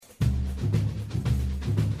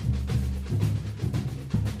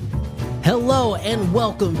Hello and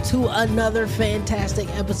welcome to another fantastic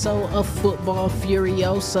episode of Football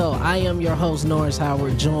Furioso. I am your host, Norris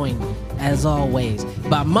Howard, joined, as always,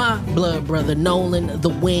 by my blood brother, Nolan, the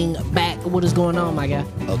wing back. What is going on, my guy?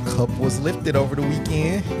 A cup was lifted over the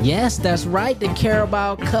weekend. Yes, that's right. The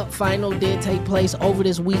Carabao Cup final did take place over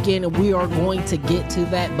this weekend, and we are going to get to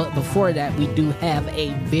that. But before that, we do have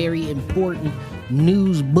a very important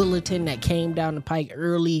news bulletin that came down the pike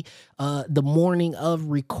early the morning of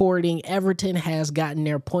recording. Everton has gotten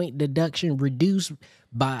their point deduction reduced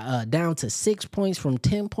by down to 6 points from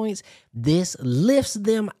 10 points. This lifts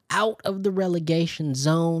them out of the relegation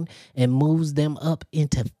zone and moves them up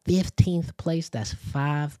into 15th place. That's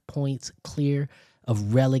 5 points clear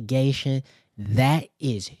of relegation. That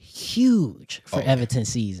is huge for Everton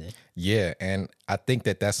season. Yeah, and I think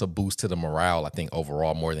that's a boost to the morale, I think,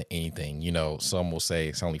 overall, more than anything. You know, some will say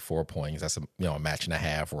it's only 4 points. That's a match and a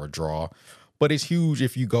half or a draw. But it's huge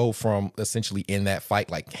if you go from essentially in that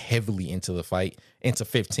fight, like heavily into the fight, into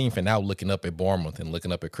 15th, and now looking up at Bournemouth and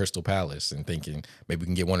looking up at Crystal Palace and thinking maybe we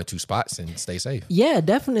can get 1 or 2 spots and stay safe. Yeah,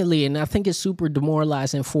 definitely. And I think it's super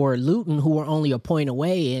demoralizing for Luton, who are only a point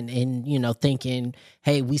away and thinking,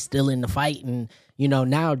 hey, we still in the fight. And,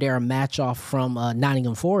 now they're a match off from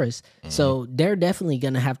Nottingham Forest. Mm-hmm. So they're definitely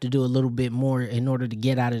going to have to do a little bit more in order to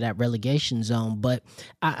get out of that relegation zone. But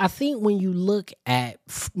I think when you look at,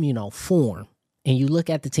 form, and you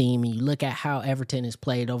look at the team and you look at how Everton has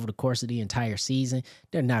played over the course of the entire season,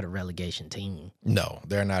 they're not a relegation team. No,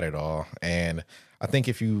 they're not at all. And I think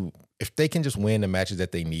if they can just win the matches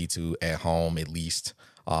that they need to at home, at least,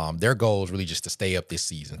 their goal is really just to stay up this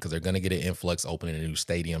season because they're going to get an influx opening a new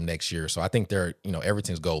stadium next year. So I think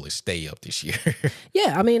Everton's goal is stay up this year.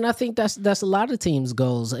 Yeah, I mean, I think that's a lot of teams'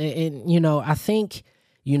 goals. And I think,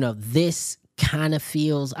 this kind of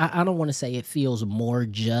feels, I don't want to say it feels more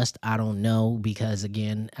just, I don't know, because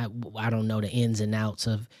again, I don't know the ins and outs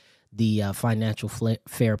of the financial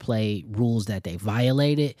fair play rules that they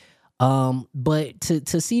violated. But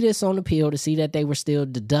to see this on appeal, to see that they were still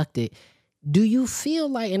deducted, do you feel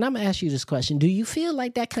like, and I'm gonna ask you this question, do you feel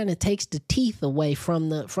like that kind of takes the teeth away from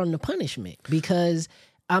the punishment? Because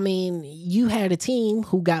I mean, you had a team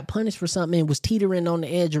who got punished for something and was teetering on the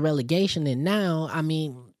edge of relegation, and now, I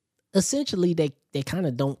mean, essentially, they kind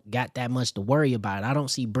of don't got that much to worry about. I don't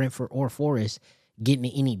see Brentford or Forest getting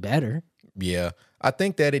it any better. Yeah, I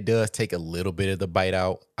think that it does take a little bit of the bite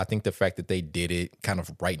out. I think the fact that they did it kind of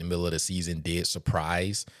right in the middle of the season did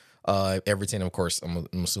surprise Everton. Of course, I'm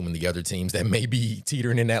assuming the other teams that may be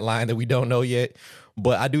teetering in that line that we don't know yet.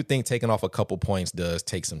 But I do think taking off a couple points does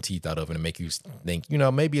take some teeth out of it and make you think,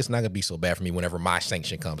 maybe it's not going to be so bad for me whenever my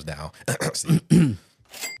sanction comes down.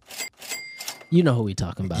 You know who we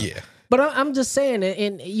talking about. Yeah. But I'm just saying it,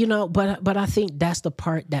 and but I think that's the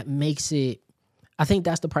part that makes it. I think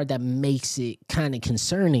that's the part that makes it kind of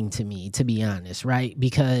concerning to me, to be honest, right?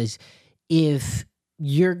 Because if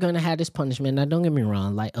you're gonna have this punishment, now don't get me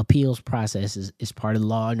wrong, like appeals process is part of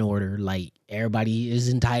law and order. Like everybody is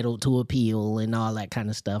entitled to appeal and all that kind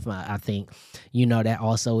of stuff. I think that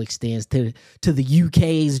also extends to the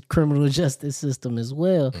UK's criminal justice system as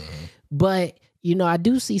well. Mm-hmm. But I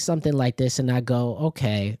do see something like this and I go,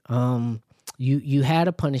 okay, you had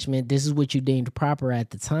a punishment. This is what you deemed proper at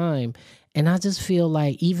the time. And I just feel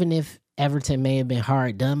like even if Everton may have been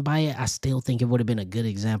hard done by it, I still think it would have been a good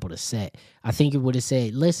example to set. I think it would have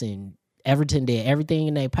said, listen, Everton did everything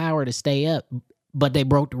in their power to stay up, but they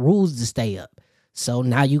broke the rules to stay up. So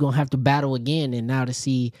now you're going to have to battle again. And now to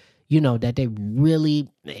see, that they really,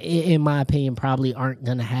 in my opinion, probably aren't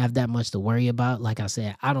going to have that much to worry about. Like I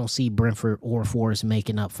said, I don't see Brentford or Forest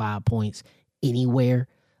making up 5 points anywhere.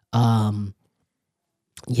 Yeah,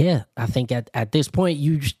 I think at this point,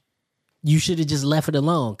 you should have just left it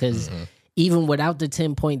alone because even without the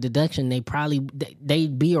 10-point deduction,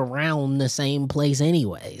 they'd be around the same place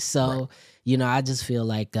anyway. So, right. I just feel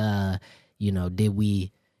like,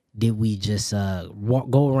 did we just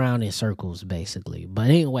go around in circles, basically? But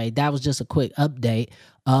anyway, that was just a quick update.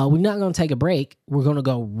 We're not going to take a break. We're going to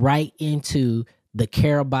go right into the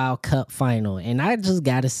Carabao Cup final. And I just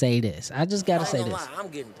got to say this. I'm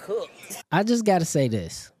getting cooked. I just got to say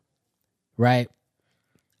this, right?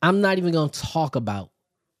 I'm not even going to talk about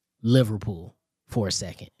Liverpool for a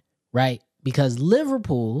second, right? Because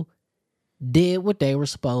Liverpool did what they were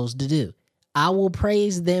supposed to do. I will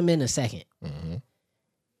praise them in a second. Mm-hmm.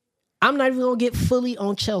 I'm not even going to get fully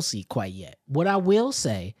on Chelsea quite yet. What I will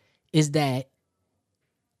say is that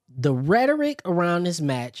the rhetoric around this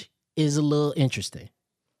match is a little interesting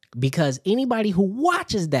because anybody who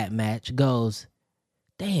watches that match goes,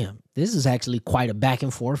 damn, this is actually quite a back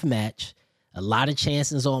and forth match. A lot of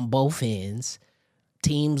chances on both ends.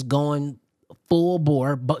 Teams going full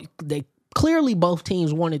bore, but they clearly both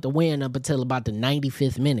teams wanted to win up until about the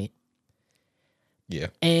 95th minute. Yeah.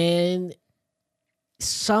 And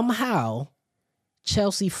somehow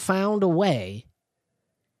Chelsea found a way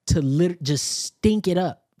to just stink it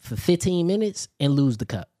up for 15 minutes and lose the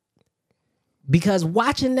cup. Because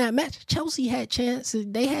watching that match, Chelsea had chances.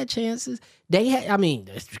 They had chances.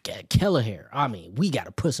 Kelleher. We got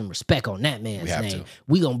to put some respect on that man's name.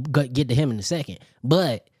 We going to get to him in a second.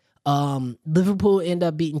 But Liverpool end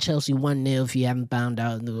up beating Chelsea 1-0, if you haven't found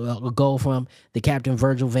out. A goal from the captain,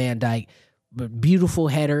 Vergil van Dijk. Beautiful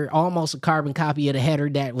header, almost a carbon copy of the header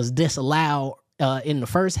that was disallowed in the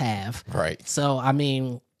first half. Right. So,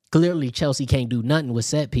 clearly Chelsea can't do nothing with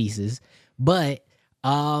set pieces. But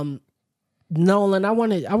Nolan, I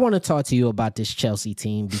want to talk to you about this Chelsea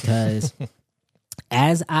team because,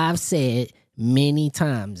 as I've said many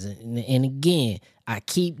times, and again, I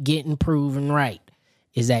keep getting proven right,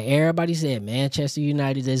 is that everybody said Manchester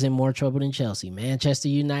United is in more trouble than Chelsea. Manchester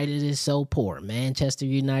United is so poor. Manchester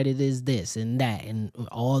United is this and that and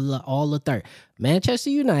all the third. Manchester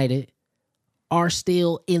United are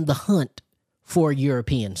still in the hunt for a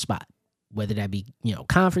European spot, whether that be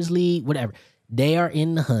Conference League, whatever. They are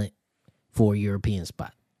in the hunt for a European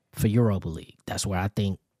spot, for Europa League. That's where I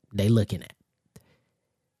think they looking at.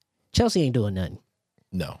 Chelsea ain't doing nothing.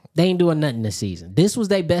 No. They ain't doing nothing this season. This was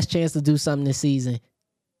their best chance to do something this season.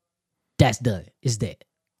 That's done. It's dead.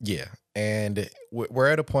 Yeah. And we're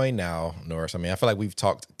at a point now, Norris. I feel like we've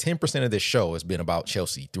talked 10% of this show has been about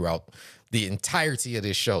Chelsea throughout the entirety of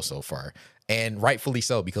this show so far. And rightfully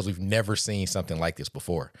so, because we've never seen something like this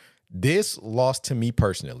before. This loss to me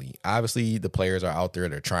personally, obviously the players are out there,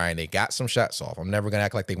 they're trying, they got some shots off. I'm never going to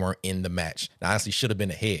act like they weren't in the match. They honestly should have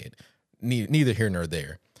been ahead. Neither here nor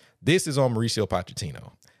there. This is on Mauricio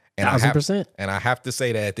Pochettino. And 1,000%. I have to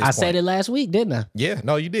say that at this point. I said it last week, didn't I? Yeah,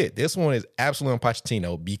 no, you did. This one is absolutely on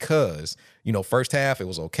Pochettino because, first half it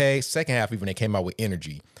was okay. Second half, even they came out with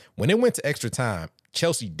energy. When it went to extra time,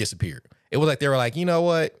 Chelsea disappeared. It was like they were like, you know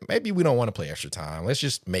what? Maybe we don't want to play extra time. Let's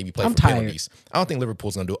just maybe play for penalties. I don't think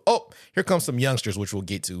Liverpool's going to do it. Oh, here comes some youngsters, which we'll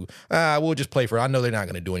get to. We'll just play for it. I know they're not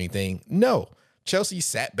going to do anything. No. Chelsea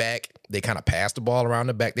sat back. They kind of passed the ball around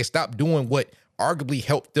the back. They stopped doing what arguably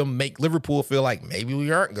helped them make Liverpool feel like maybe we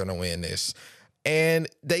aren't going to win this. And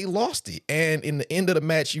they lost it. And in the end of the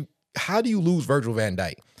match, how do you lose Vergil van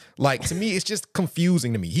Dijk? Like, to me, it's just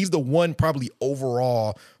confusing to me. He's the one probably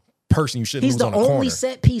overall person you shouldn't lose on the corner. He's the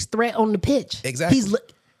only set piece threat on the pitch. Exactly. He's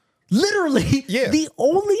literally the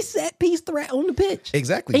only set piece threat on the pitch.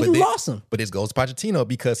 Exactly. And you lost him. But this goes to Pochettino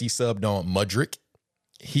because he subbed on Mudryk.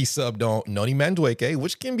 He subbed on Noni Madueke,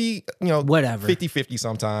 which can be, whatever 50-50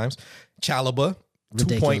 sometimes. Chalobah,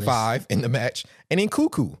 2.5 in the match. And then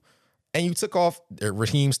Cuckoo. And you took off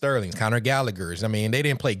Raheem Sterling's, Conor Gallagher's. They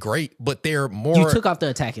didn't play great, but they're more... You took off the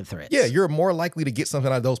attacking threats. Yeah, you're more likely to get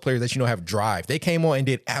something out of those players that have drive. They came on and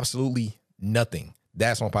did absolutely nothing.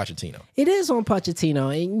 That's on Pochettino. It is on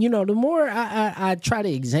Pochettino. And, the more I try to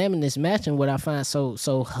examine this match, and what I find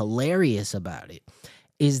so hilarious about it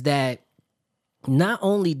is that not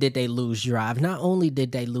only did they lose drive, not only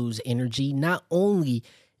did they lose energy, not only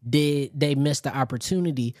did they miss the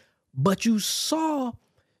opportunity, but you saw,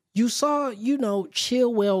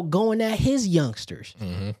 Chilwell going at his youngsters,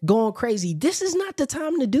 going crazy. This is not the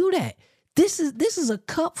time to do that. This is a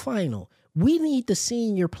cup final. We need the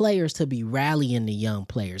senior players to be rallying the young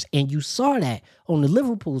players. And you saw that on the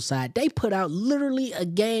Liverpool side. They put out literally a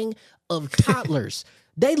gang of toddlers.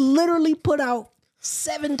 They literally put out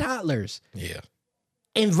 7 toddlers. Yeah.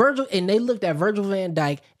 And they looked at Vergil van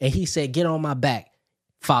Dijk and he said, "Get on my back,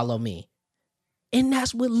 follow me." And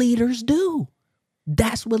that's what leaders do.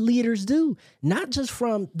 That's what leaders do. Not just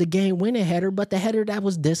from the game-winning header, but the header that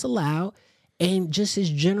was disallowed and just his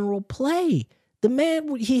general play. The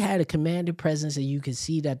man, he had a commanding presence, and you could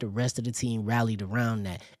see that the rest of the team rallied around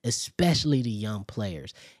that, especially the young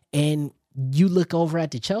players. And you look over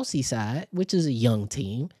at the Chelsea side, which is a young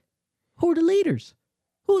team. Who are the leaders?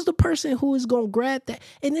 Who's the person who is going to grab that?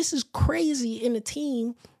 And this is crazy in a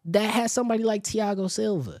team that has somebody like Thiago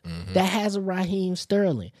Silva, that has a Raheem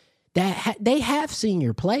Sterling, that they have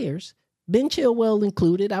senior players. Ben Chilwell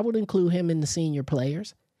included. I would include him in the senior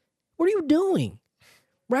players. What are you doing?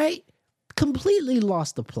 Right? Completely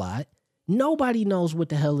lost the plot. Nobody knows what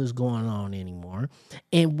the hell is going on anymore.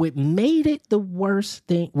 And what made it the worst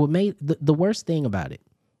thing, the worst thing about it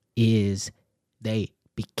is they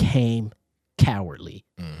became cowardly.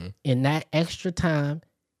 In that extra time,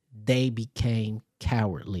 they became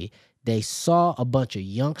cowardly. They saw a bunch of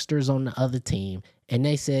youngsters on the other team, and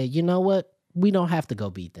they said, "You know what? We don't have to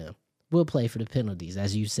go beat them. We'll play for the penalties,"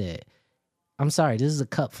 as you said. I'm sorry, this is a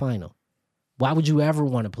cup final. Why would you ever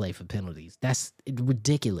want to play for penalties? That's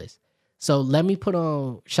ridiculous. So let me put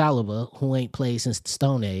on Chalobah, who ain't played since the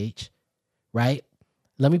Stone Age, right?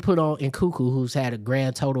 Let me put on Nkuku, who's had a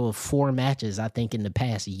grand total of 4 matches, I think, in the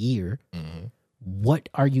past year. Mm-hmm. What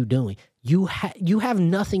are you doing? You have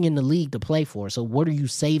nothing in the league to play for, so what are you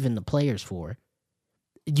saving the players for?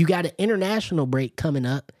 You got an international break coming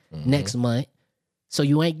up next month, so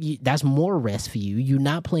that's more rest for you. You're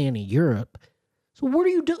not playing in Europe. So what are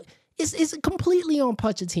you doing? It's completely on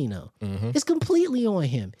Pochettino. Mm-hmm. It's completely on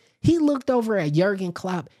him. He looked over at Jurgen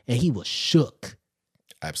Klopp, and he was shook.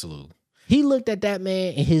 Absolutely. He looked at that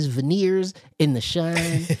man and his veneers and the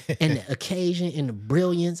shine and the occasion and the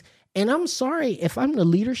brilliance. And I'm sorry, if I'm the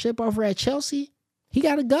leadership over at Chelsea, he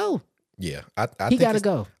got to go. Yeah. He got to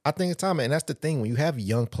go. I think it's time. And that's the thing. When you have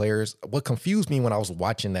young players, what confused me when I was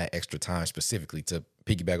watching that extra time specifically, to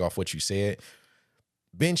piggyback off what you said,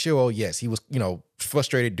 Ben Chilwell, yes, he was,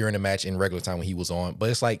 frustrated during the match in regular time when he was on. But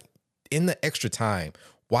it's like in the extra time,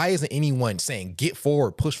 why isn't anyone saying, get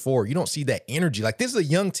forward, push forward? You don't see that energy. Like, this is a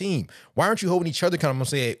young team. Why aren't you holding each other accountable and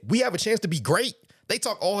saying, we have a chance to be great? They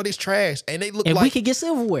talk all this trash, and they look and like... we could get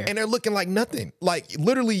silverware. And they're looking like nothing. Like,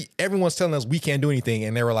 literally, everyone's telling us we can't do anything,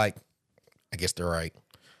 and they were like, I guess they're right.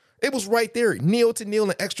 It was right there, 0-0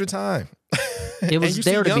 in extra time. It was and you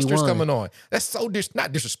there see to be youngsters won. coming on. That's so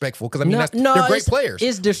not disrespectful, because, they're great players.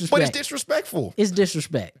 It's disrespect. But it's disrespectful. It's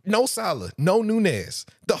disrespect. No Salah, no Nunez,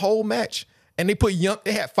 the whole match. And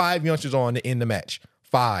they had 5 youngsters on to end the match.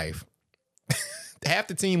 5. Half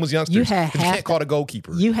the team was youngsters. You can't call the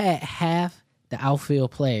goalkeeper. You had half the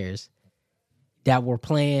outfield players that were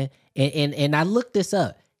playing, and I looked this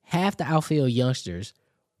up. Half the outfield youngsters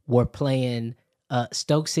were playing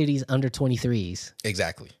Stoke City's under 23s.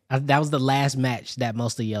 Exactly. That was the last match that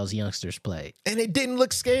most of those youngsters played. And it didn't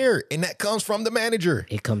look scared. And that comes from the manager.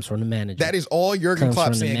 It comes from the manager. That is all Jurgen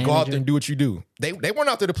Klopp saying, go out there and do what you do. They weren't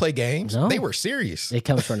out there to play games. No. They were serious. It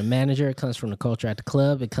comes from the manager. It comes from the culture at the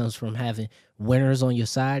club. It comes from having winners on your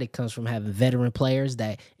side. It comes from having veteran players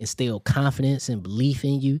that instill confidence and belief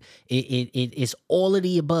in you. It's all of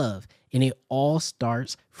the above. And it all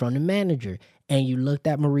starts from the manager. And you looked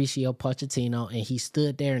at Mauricio Pochettino, and he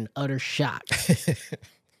stood there in utter shock.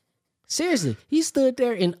 Seriously, he stood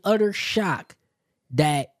there in utter shock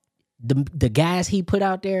that the guys he put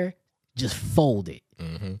out there just folded.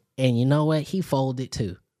 Mm-hmm. And you know what? He folded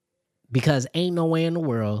too. Because ain't no way in the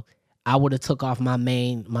world I would have took off my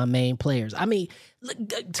main players. I mean,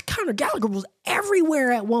 Conor Gallagher was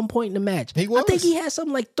everywhere at one point in the match. He was. I think he had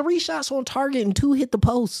something like 3 shots on target and 2 hit the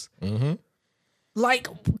post. Mm-hmm. Like,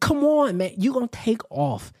 come on, man. You're going to take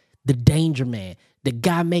off the danger man, the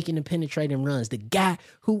guy making the penetrating runs, the guy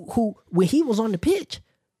who when he was on the pitch,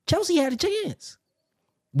 Chelsea had a chance.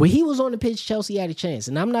 When he was on the pitch, Chelsea had a chance.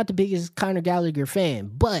 And I'm not the biggest Conor Gallagher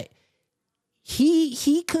fan, but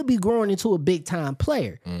he could be growing into a big-time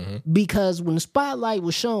player. Mm-hmm. Because when the spotlight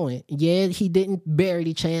was showing, yeah, he didn't bury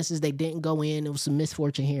the chances. They didn't go in. There was some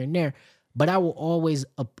misfortune here and there. But I will always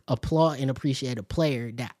applaud and appreciate a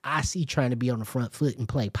player that I see trying to be on the front foot and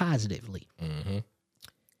play positively. Mm-hmm.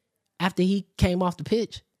 After he came off the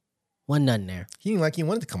pitch, wasn't nothing there. He didn't like he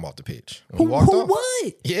wanted to come off the pitch. Who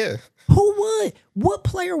would? Yeah. Who would? What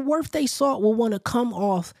player worth they salt will want to come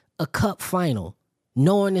off a cup final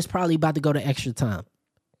knowing it's probably about to go to extra time?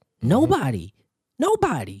 Mm-hmm.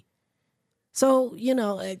 Nobody. So,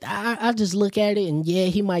 I just look at it and, yeah,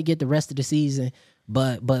 he might get the rest of the season.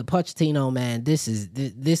 But Pochettino, man, this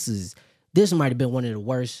might have been one of the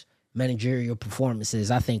worst managerial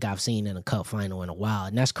performances I think I've seen in a cup final in a while.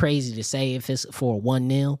 And that's crazy to say if it's for a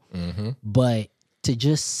 1-0. Mm-hmm. But to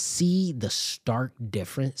just see the stark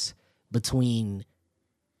difference between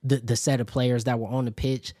the set of players that were on the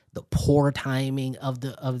pitch, the poor timing of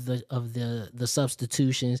the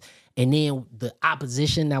substitutions, and then the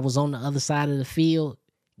opposition that was on the other side of the field,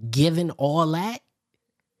 given all that,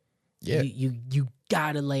 yeah, you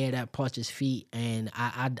gotta lay it at Poch's feet, and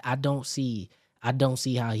I don't see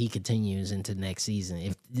how he continues into next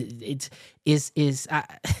season. If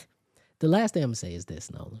the last thing I'm gonna say is this,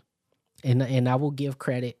 Nolan, and I will give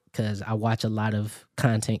credit because I watch a lot of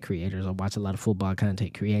content creators. I watch a lot of football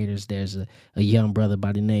content creators. There's a young brother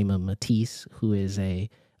by the name of Matisse who is a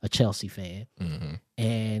Chelsea fan. Mm-hmm.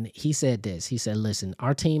 And he said this. He said, listen,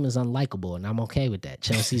 our team is unlikable, and I'm okay with that.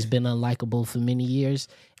 Chelsea's been unlikable for many years,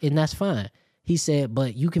 and that's fine. He said,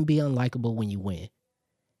 but you can be unlikable when you win.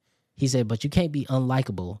 He said, but you can't be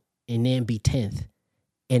unlikable and then be 10th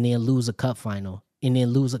and then lose a cup final and then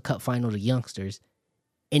lose a cup final to youngsters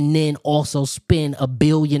and then also spend $1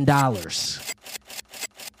 billion.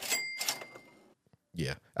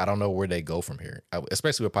 Yeah, I don't know where they go from here,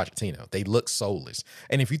 especially with Pochettino. They look soulless.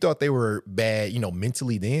 And if you thought they were bad,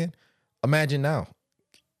 mentally then, imagine now.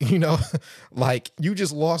 Like you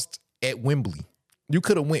just lost at Wembley. You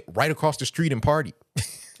could have went right across the street and partied.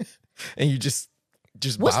 And you just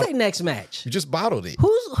what's their next match? You just bottled it.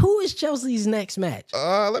 Who is Chelsea's next match?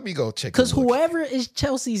 Let me go check. Because whoever is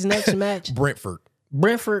Chelsea's next match, Brentford,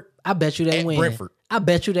 I bet you they win. Brentford. I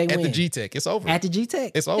bet you they win. At the G-Tech. It's over. At the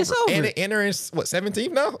G-Tech. It's over. And they enter in,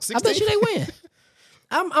 17th now? 16th? I bet you they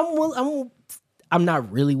win. I'm not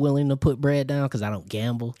really willing to put bread down because I don't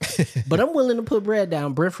gamble. But I'm willing to put bread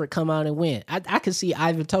down. Brentford come out and win. I could see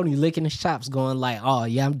Ivan Toney licking his chops going like, oh,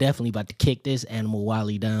 yeah, I'm definitely about to kick this animal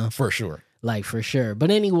Wally down. For sure. Like, for sure. But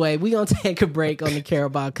anyway, we're going to take a break on the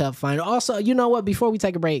Carabao Cup final. Also, you know what? Before we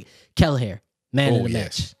take a break, Kelleher, man of the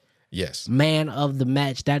match. Yes. Man of the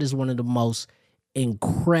match. That is one of the most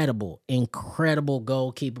incredible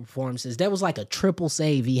goalkeeper performances. There was like a triple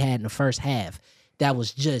save he had in the first half that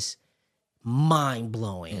was just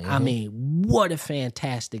mind-blowing. Mm-hmm. I mean, what a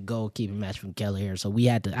fantastic goalkeeping match from Kelleher. So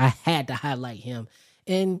I had to highlight him.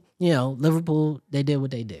 And, Liverpool, they did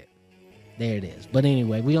what they did. There it is. But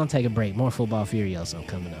anyway, we're going to take a break. More Football Furioso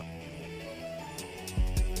coming up.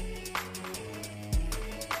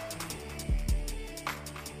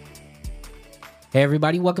 Hey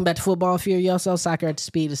everybody, welcome back to Football Furioso, soccer at the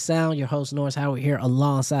speed of sound. Your host Norris Howard here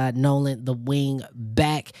alongside Nolan, the wing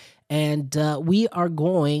back. And we are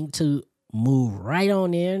going to move right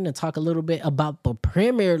on in and talk a little bit about the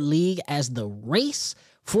Premier League as the race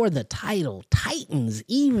for the title tightens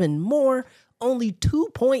even more. Only 2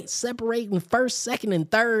 points separating first, second,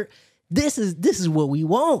 and third. This is what we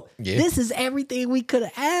want. Yeah. This is everything we could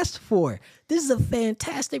have asked for. This is a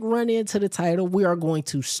fantastic run into the title. We are going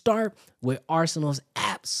to start with Arsenal's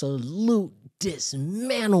absolute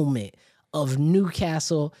dismantlement of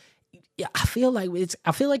Newcastle. I feel like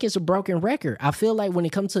it's a broken record. I feel like when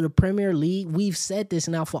it comes to the Premier League, we've said this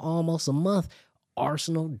now for almost a month.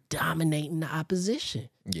 Arsenal dominating the opposition.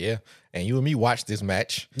 Yeah, and you and me watched this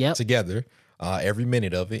match together, every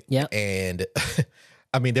minute of it. Yeah, and.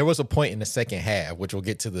 I mean, there was a point in the second half, which we'll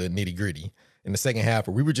get to the nitty gritty in the second half,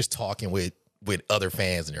 where we were just talking with other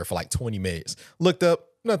fans in there for like 20 minutes. Looked up,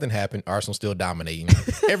 nothing happened. Arsenal still dominating.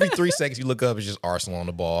 Every 3 seconds you look up, it's just Arsenal on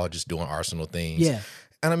the ball, just doing Arsenal things. Yeah.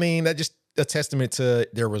 And I mean, that just a testament to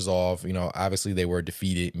their resolve. Obviously they were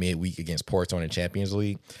defeated midweek against Porto in the Champions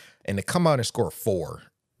League, and to come out and score 4.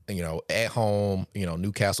 At home,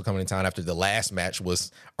 Newcastle coming in town after the last match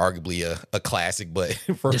was arguably a classic, but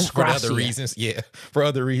for other reasons. Yeah, for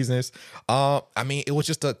other reasons. I mean, it was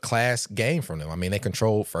just a class game from them. I mean, they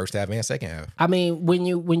controlled first half and second half. I mean, when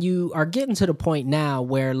you are getting to the point now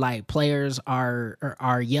where like players are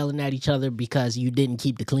yelling at each other because you didn't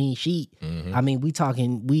keep the clean sheet. Mm-hmm. I mean, we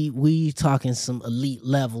talking some elite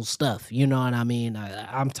level stuff. You know what I mean?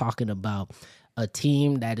 I'm talking about a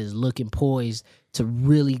team that is looking poised to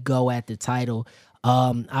really go at the title.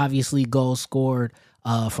 Obviously, goals scored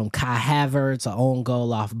from Kai Havertz, an own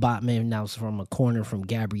goal off Botman. That was from a corner from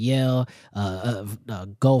Gabriel. A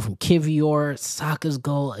goal from Kivior. Saka's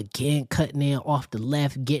goal, again, cutting in off the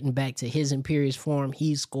left, getting back to his imperious form.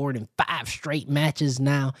 He's scored in 5 straight matches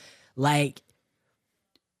now. Like,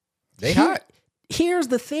 they hot. Here's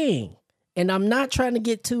the thing, and I'm not trying to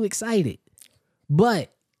get too excited,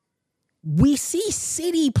 but we see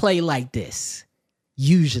City play like this.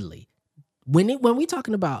 Usually, when we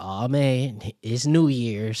talking about, oh man, it's New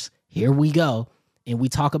Year's, here we go, and we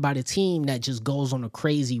talk about a team that just goes on a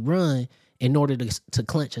crazy run in order to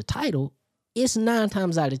clinch a title, it's 9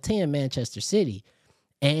 times out of 10 Manchester City.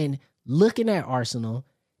 And looking at Arsenal,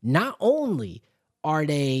 not only are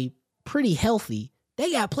they pretty healthy,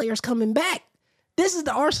 they got players coming back. This is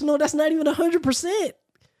the Arsenal that's not even 100%.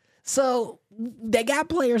 So they got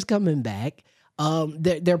players coming back.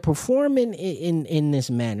 They're performing in this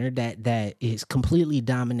manner that is completely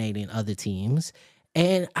dominating other teams,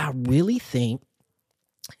 and I really think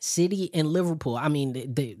City and Liverpool. I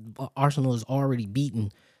mean, Arsenal has already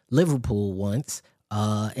beaten Liverpool once,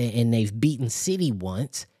 and they've beaten City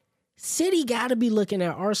once. City got to be looking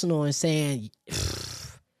at Arsenal and saying,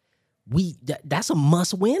 that's a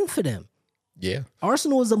must win for them. Yeah,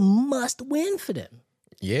 Arsenal is a must win for them.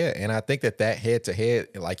 Yeah, and I think that head-to-head,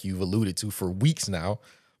 like you've alluded to for weeks now,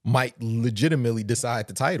 might legitimately decide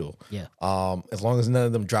the title. Yeah. As long as none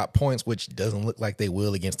of them drop points, which doesn't look like they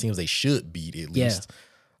will against teams they should beat at least.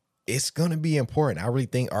 It's going to be important. I really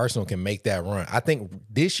think Arsenal can make that run. I think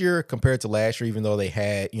this year compared to last year, even though they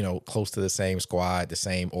had, close to the same squad, the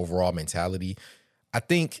same overall mentality, I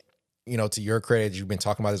think, to your credit, you've been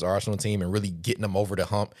talking about this Arsenal team and really getting them over the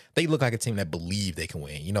hump. They look like a team that believe they can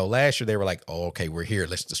win. Last year they were like, oh, okay, we're here.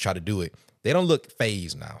 Let's just try to do it. They don't look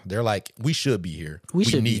phased now. They're like, we should be here. We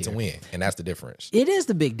need to win. And that's the difference. It is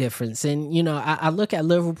the big difference. And, I look at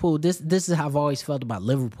Liverpool. This is how I've always felt about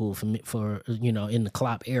Liverpool for in the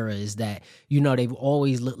Klopp era, is that, they've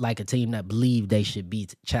always looked like a team that believed they should be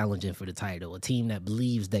challenging for the title, a team that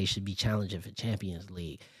believes they should be challenging for Champions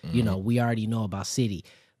League. Mm-hmm. We already know about City.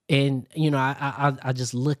 And, I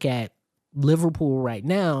just look at Liverpool right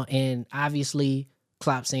now, and obviously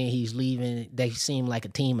Klopp saying he's leaving, they seem like a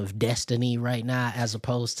team of destiny right now as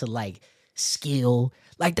opposed to like skill.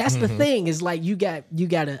 Like that's the thing, is like you got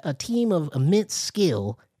a team of immense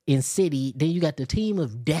skill in City, then you got the team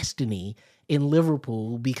of destiny in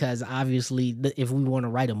Liverpool, because obviously if we want to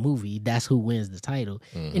write a movie, that's who wins the title.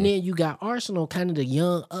 And then you got Arsenal, kind of the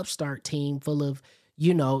young upstart team full of,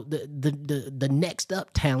 the next up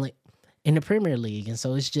talent in the Premier League. And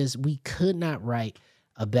so it's just, we could not write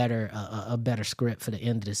a better script for the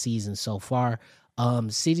end of the season so far.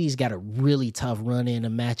 City's got a really tough run in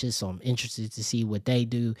of matches, so I'm interested to see what they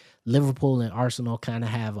do. Liverpool and Arsenal kind of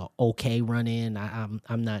have an okay run in.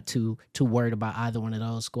 I'm not too worried about either one of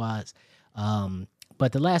those squads.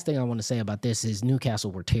 But the last thing I want to say about this is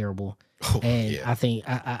Newcastle were terrible, I think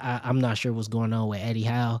I'm not sure what's going on with Eddie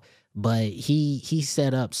Howe, but he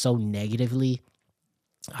set up so negatively.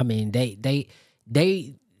 I mean, they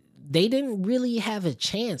didn't really have a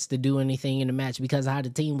chance to do anything in the match because of how the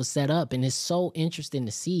team was set up. And it's so interesting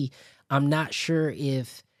to see. I'm not sure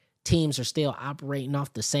if teams are still operating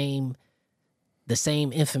off the same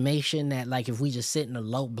information that, like, if we just sit in a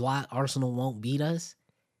low block, Arsenal won't beat us.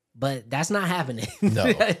 But that's not happening.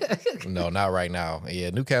 No, not right now.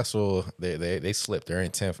 Yeah, Newcastle, they slipped. They're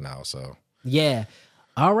in 10th now, so. Yeah.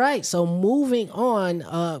 All right, so moving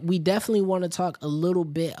on, we definitely want to talk a little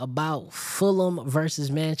bit about Fulham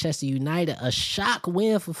versus Manchester United. A shock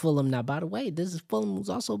win for Fulham. Now, by the way, this is Fulham who's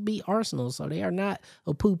also beat Arsenal, so they are not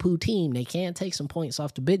a poo-poo team. They can take some points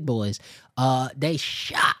off the big boys. They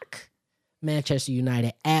shock Manchester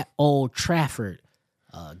United at Old Trafford.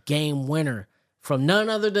 Game winner from none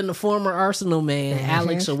other than the former Arsenal man,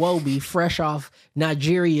 Alex Iwobi, fresh off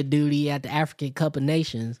Nigeria duty at the African Cup of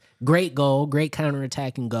Nations. Great goal, great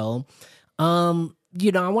counterattacking goal. I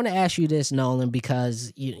want to ask you this, Nolan,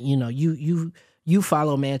 because you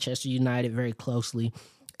follow Manchester United very closely.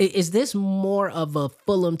 Is this more of a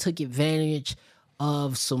Fulham took advantage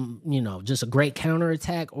of some, just a great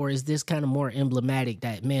counterattack, or is this kind of more emblematic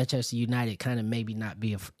that Manchester United kind of maybe not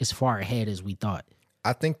be as far ahead as we thought?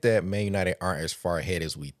 I think that Man United aren't as far ahead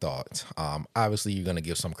as we thought. Obviously, you're going to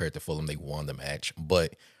give some credit to Fulham. They won the match.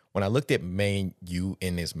 But when I looked at Man U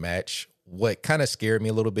in this match, what kind of scared me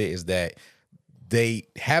a little bit is that they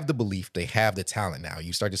have the belief, they have the talent now.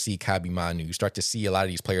 You start to see Kabi Manu. You start to see a lot of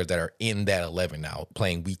these players that are in that 11 now,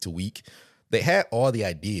 playing week to week. They had all the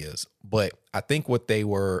ideas, but I think what they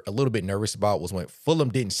were a little bit nervous about was when Fulham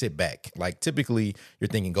didn't sit back. Like, typically, you're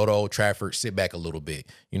thinking, go to Old Trafford, sit back a little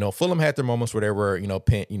bit. Fulham had their moments where they were,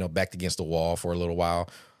 backed against the wall for a little while.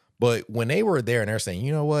 But when they were there and they're saying,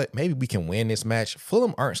 you know what, maybe we can win this match,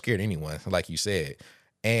 Fulham aren't scared of anyone, like you said.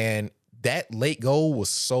 And that late goal was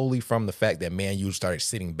solely from the fact that Man U started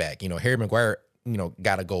sitting back. Harry Maguire,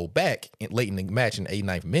 got to go back late in the match in the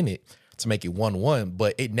 89th minute to make it 1-1,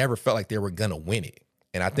 but it never felt like they were gonna win it.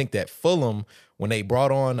 And I think that Fulham, when they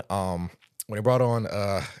brought on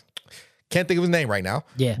can't think of his name right now.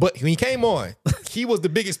 Yeah. But when he came on, he was the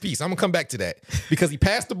biggest piece. I'm gonna come back to that because he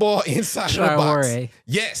passed the ball inside the box.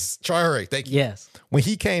 Yes, Traore. Thank you. Yes. When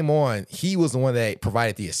he came on, he was the one that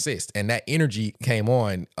provided the assist, and that energy came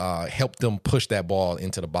on, helped them push that ball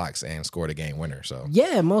into the box and score the game winner. So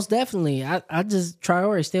yeah, most definitely. I just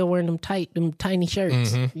Traore still wearing them tiny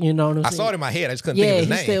shirts. Mm-hmm. You know what I'm saying? I saw it in my head. I just couldn't think of his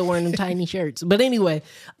name. Yeah, he's still wearing them tiny shirts. But anyway,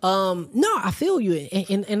 no, I feel you,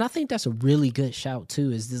 and I think that's a really good shout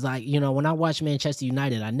too. Is this like, when I watch Manchester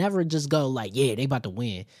United, I never just go like, yeah, they about to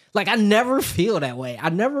win. Like, I never feel that way. I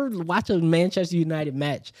never watch a Manchester United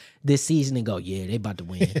match this season and go, yeah, they about to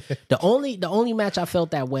win. The only match I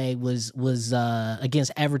felt that way was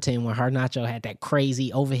against Everton when Garnacho had that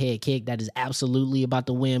crazy overhead kick that is absolutely about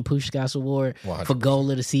to win Puskás Award 100%. For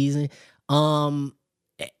goal of the season. That's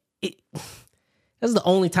the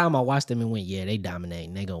only time I watched them and went, yeah, they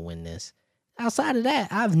dominating. They gonna win this. Outside of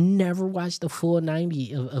that, I've never watched the full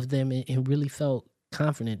 90 of them and really felt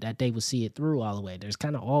confident that they would see it through all the way. There's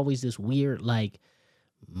kind of always this weird, like,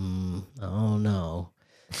 I don't know.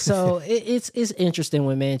 So it's interesting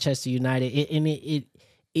with Manchester United, and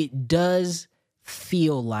it does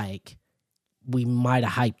feel like we might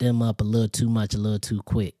have hyped them up a little too much, a little too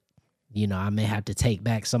quick. I may have to take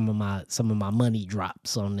back some of my money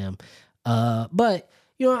drops on them. But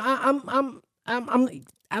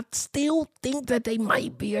I still think that they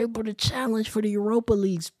might be able to challenge for the Europa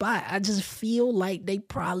League spot. I just feel like they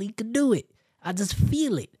probably could do it. I just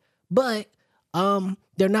feel it. But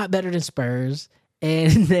they're not better than Spurs,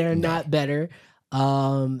 and they're not better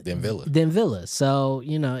than Villa. So,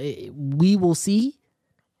 we will see.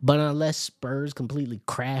 But unless Spurs completely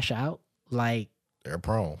crash out, like they're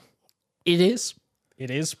prone. It is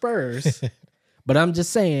Spurs. But I'm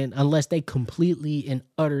just saying, unless they completely and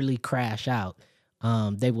utterly crash out,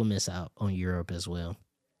 they will miss out on Europe as well.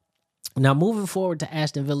 Now, moving forward to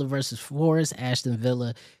Aston Villa versus Forest, Aston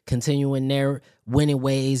Villa continuing their winning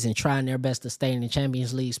ways and trying their best to stay in the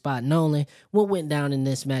Champions League spot. Nolan, what went down in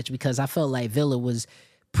this match? Because I felt like Villa was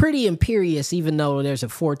pretty imperious, even though there's a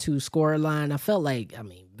 4-2 score line. I felt like,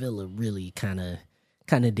 Villa really kind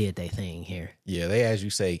of did their thing here. Yeah, they, as you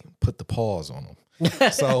say, put the pause on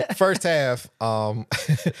them. So first half,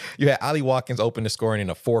 you had Ollie Watkins open the scoring in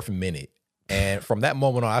the 4th minute. And from that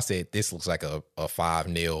moment on, I said, this looks like a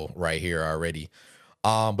 5-0 right here already.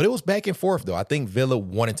 But it was back and forth, though. I think Villa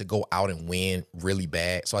wanted to go out and win really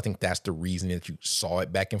bad. So I think that's the reason that you saw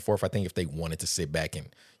it back and forth. I think if they wanted to sit back and,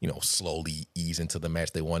 slowly ease into the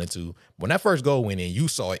match they wanted to. When that first goal went in, you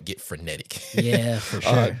saw it get frenetic. Yeah, for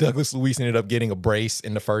sure. Douglas Luiz ended up getting a brace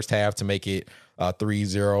in the first half to make it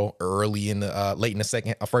 3-0 early in the late in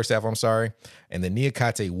the first half, I'm sorry. And then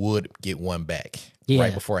Niakate would get one back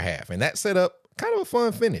right before half. And that set up kind of a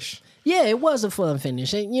fun finish. Yeah, it was a fun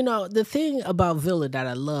finish. And, the thing about Villa that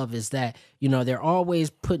I love is that, they're always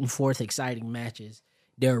putting forth exciting matches.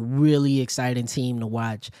 They're a really exciting team to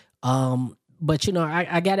watch. But,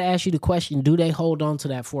 I got to ask you the question, do they hold on to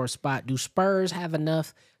that 4th spot? Do Spurs have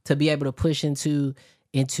enough to be able to push into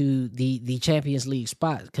the Champions League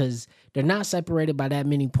spot? Because they're not separated by that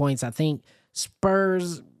many points. I think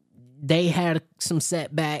Spurs, they had some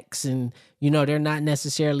setbacks and, they're not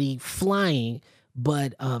necessarily flying.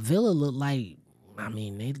 But Villa look like,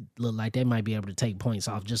 they look like they might be able to take points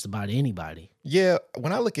off just about anybody. Yeah,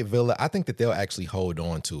 when I look at Villa, I think that they'll actually hold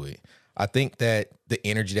on to it. I think that the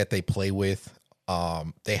energy that they play with,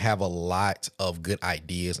 they have a lot of good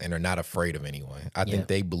ideas and are not afraid of anyone. I think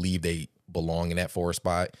they believe they belong in that 4th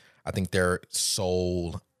spot. I think their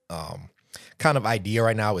sole kind of idea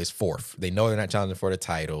right now is 4th. They know they're not challenging for the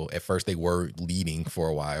title. At first, they were leading for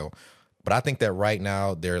a while. But I think that right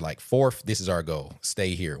now they're like 4th. This is our goal.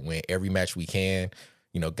 Stay here. Win every match we can.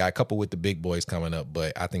 Got a couple with the big boys coming up,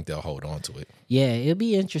 but I think they'll hold on to it. Yeah, it'll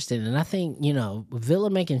be interesting. And I think, Villa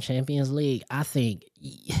making Champions League, I think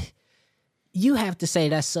you have to say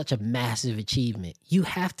that's such a massive achievement. You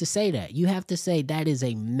have to say that. You have to say that is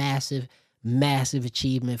a massive, massive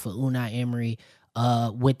achievement for Unai Emery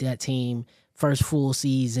with that team. First full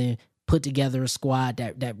season, put together a squad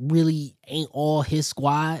that really ain't all his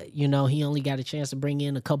squad. He only got a chance to bring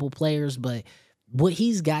in a couple players, but what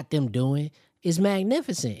he's got them doing is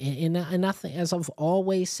magnificent. And I think, as I've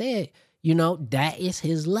always said, that is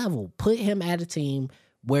his level. Put him at a team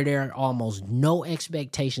where there are almost no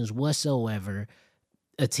expectations whatsoever.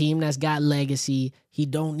 A team that's got legacy. He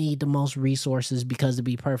don't need the most resources because, to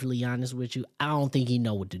be perfectly honest with you, I don't think he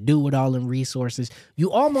know what to do with all them resources.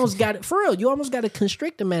 You almost got it, for real, you almost got to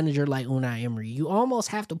constrict a manager like Unai Emery. You almost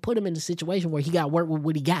have to put him in a situation where he got to work with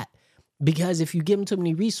what he got. Because if you give him too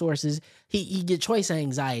many resources, he get choice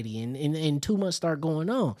anxiety and too much start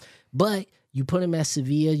going on. But you put him at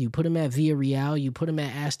Sevilla, you put him at Villarreal, you put him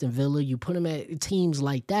at Aston Villa, you put him at teams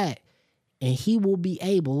like that, and he will be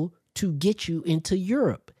able to get you into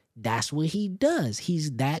Europe. That's what he does.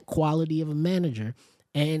 He's that quality of a manager.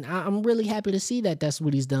 And I'm really happy to see that that's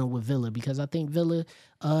what he's done with Villa, because I think Villa,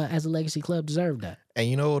 as a legacy club, deserved that. And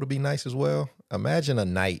it'll be nice as well? Imagine a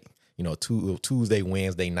night, Tuesday,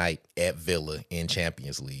 Wednesday night at Villa in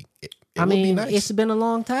Champions League. It would be nice. It's been a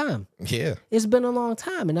long time. Yeah. It's been a long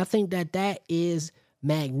time. And I think that is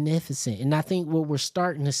magnificent. And I think what we're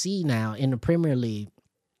starting to see now in the Premier League,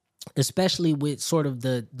 especially with sort of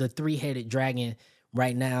the three-headed dragon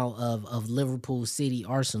right now of Liverpool, City,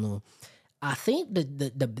 Arsenal, I think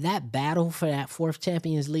that battle for that 4th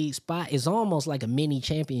Champions League spot is almost like a mini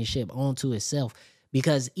championship onto itself.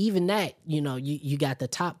 Because even that, you got the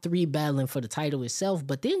top 3 battling for the title itself,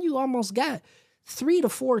 but then you almost got 3 to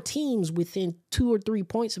 4 teams within 2 or 3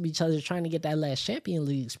 points of each other trying to get that last Champions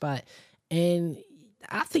League spot. And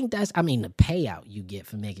I think that's, the payout you get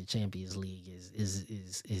for making Champions League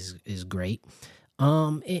is great.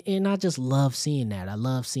 And I just love seeing that. I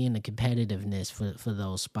love seeing the competitiveness for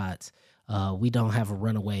those spots. We don't have a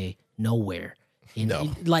runaway nowhere. And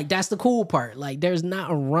no. That's the cool part. Like, there's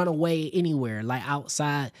not a runaway anywhere, like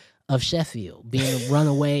outside of Sheffield, being a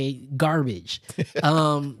runaway garbage.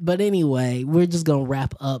 But anyway, we're just going to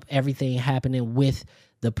wrap up everything happening with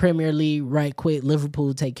the Premier League right quick.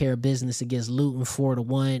 Liverpool take care of business against Luton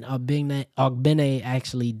 4-1. Ogbene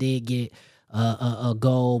actually did get a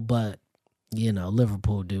goal, but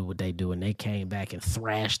Liverpool do what they do, and they came back and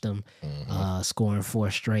thrashed them, scoring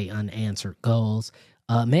 4 straight unanswered goals.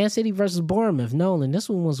 Man City versus Bournemouth. Nolan, this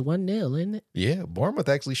one was 1-0, isn't it? Yeah, Bournemouth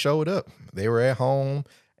actually showed up. They were at home,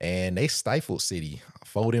 and they stifled City.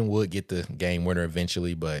 Foden would get the game winner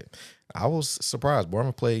eventually, but I was surprised.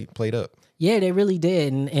 Bournemouth played up. Yeah, they really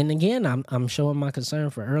did. And again, I'm showing my concern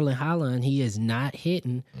for Erling Haaland. He is not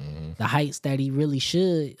hitting the heights that he really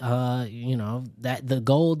should. That the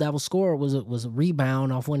goal that was scored was a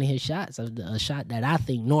rebound off one of his shots, a shot that I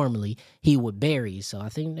think normally he would bury. So I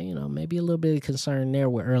think, maybe a little bit of concern there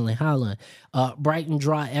with Erling Haaland. Brighton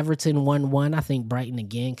draw Everton 1-1. I think Brighton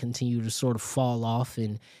again continue to sort of fall off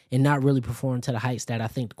and not really perform to the heights that I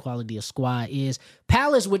think the quality of squad is.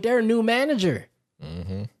 Palace with their new manager.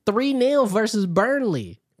 3-0 versus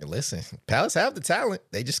Burnley. Listen, Palace have the talent.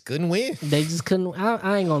 They just couldn't win. They just couldn't.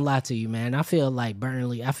 I ain't gonna lie to you, man. I feel like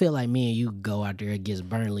me and you go out there against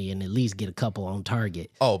Burnley and at least get a couple on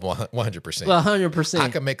target. Oh, 100%. 100%. I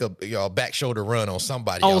could make a back shoulder run on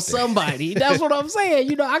somebody. That's what I'm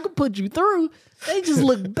saying. I could put you through. They just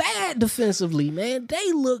look bad defensively, man.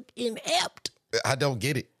 They look inept. I don't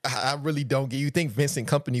get it. I really don't get it. You think Vincent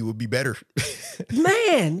Kompany would be better?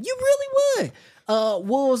 Man, you really would.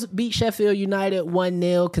 Wolves beat Sheffield United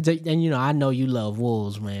 1-0. And I know you love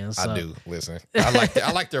Wolves, man. So. I do. Listen,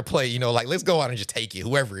 I like their play. Let's go out and just take it,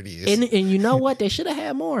 whoever it is. And you know what? They should have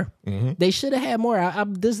had more. They should have had more.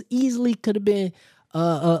 This easily could have been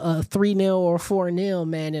a 3-0 or 4-0,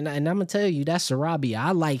 man. And I'm gonna tell you, that's Sarabia.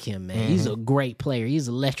 I like him, man. He's a great player. He's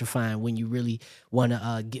electrifying when you really want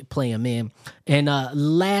to play him in. And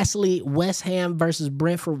lastly, West Ham versus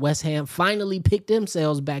Brentford. West Ham finally picked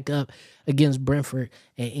themselves back up against Brentford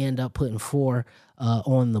and end up putting 4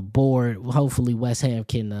 on the board. Hopefully West Ham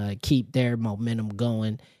can keep their momentum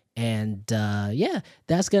going. And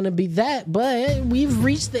that's going to be that. But we've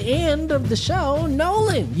reached the end of the show.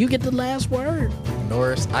 Nolan, you get the last word.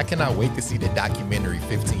 Norris, I cannot wait to see the documentary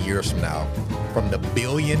 15 years from now from the $1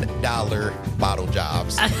 billion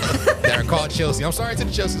Bottlejobs that are called Chelsea. I'm sorry to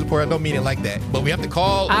the Chelsea supporter. I don't mean it like that. But we have to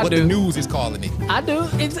call the news is calling it. I do.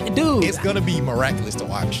 It's going to be miraculous to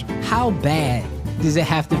watch. How bad does it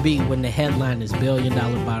have to be when the headline is $1 billion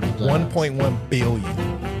Bottlejobs? 1.1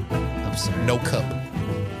 billion. Absurd. No cup.